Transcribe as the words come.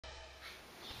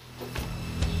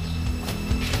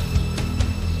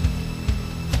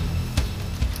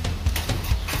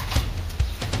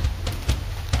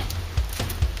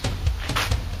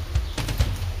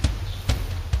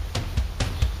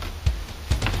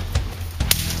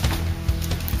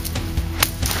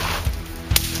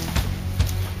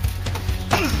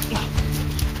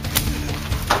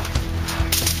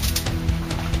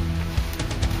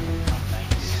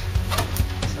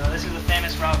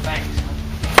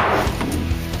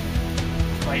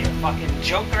fucking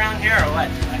joke around here or what?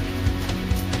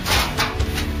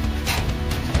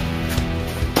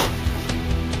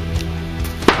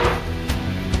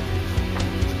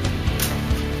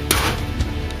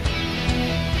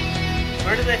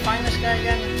 Where did they find this guy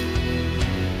again?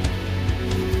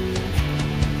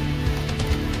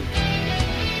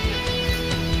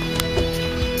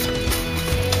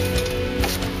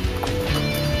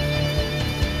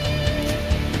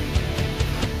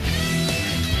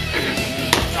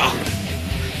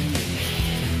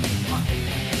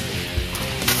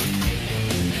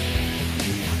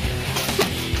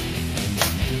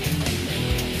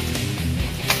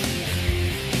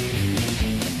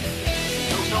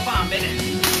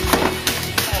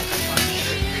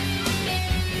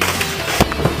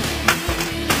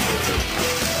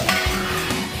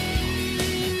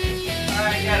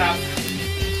 Alright, get up.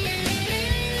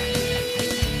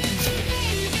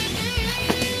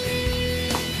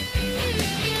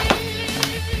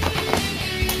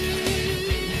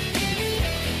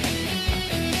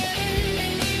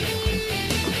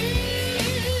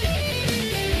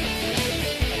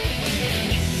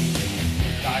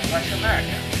 God bless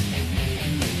America.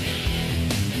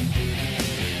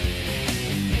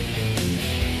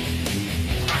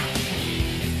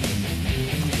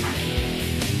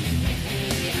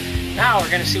 Now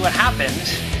we're going to see what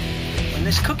happens when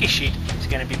this cookie sheet is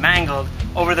going to be mangled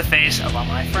over the face of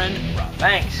my friend Rob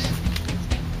Banks.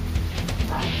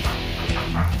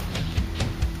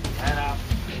 Get up.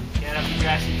 Get up, you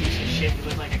grassy piece of shit. You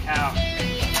look like a cow.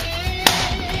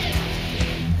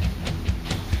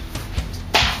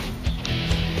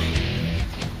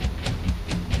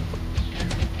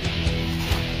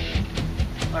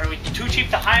 What, are we too cheap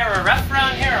to hire a ref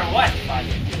around here or what?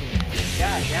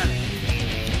 God damn it.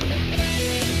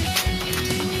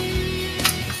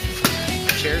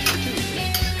 Chairs for two.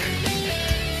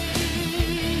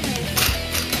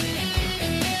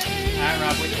 Alright,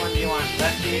 Rob, which one do you want?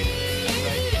 Lefty or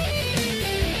right?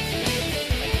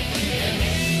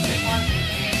 This one?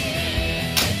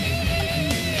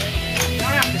 You don't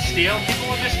have to steal. People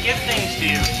will just give things to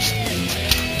you.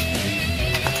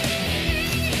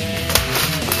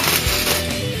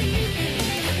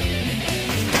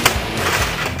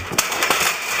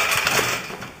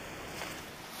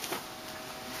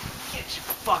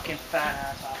 Fucking fat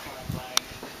ass off my leg.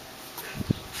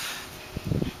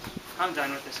 I'm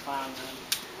done with this clown, man.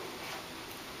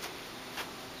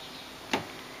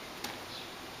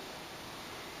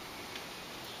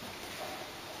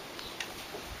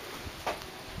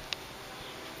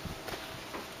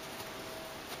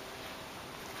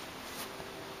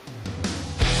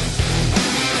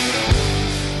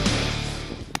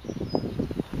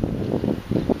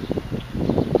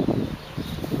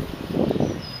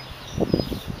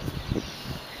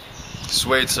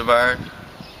 Swede Savard,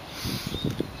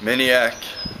 Maniac,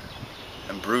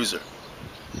 and Bruiser.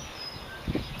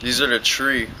 These are the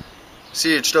three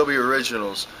CHW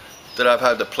originals that I've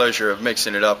had the pleasure of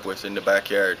mixing it up with in the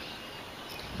backyard.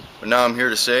 But now I'm here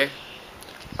to say,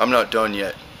 I'm not done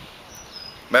yet.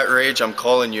 Matt Rage, I'm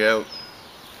calling you out.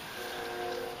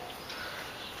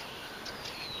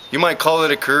 You might call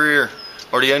it a career,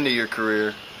 or the end of your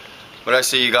career, but I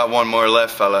say you got one more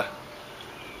left, fella.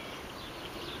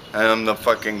 And I'm the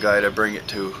fucking guy to bring it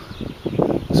to.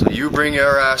 So you bring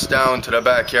your ass down to the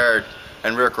backyard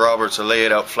and Rick Roberts will lay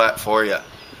it out flat for you.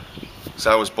 'Cause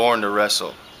I was born to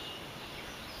wrestle.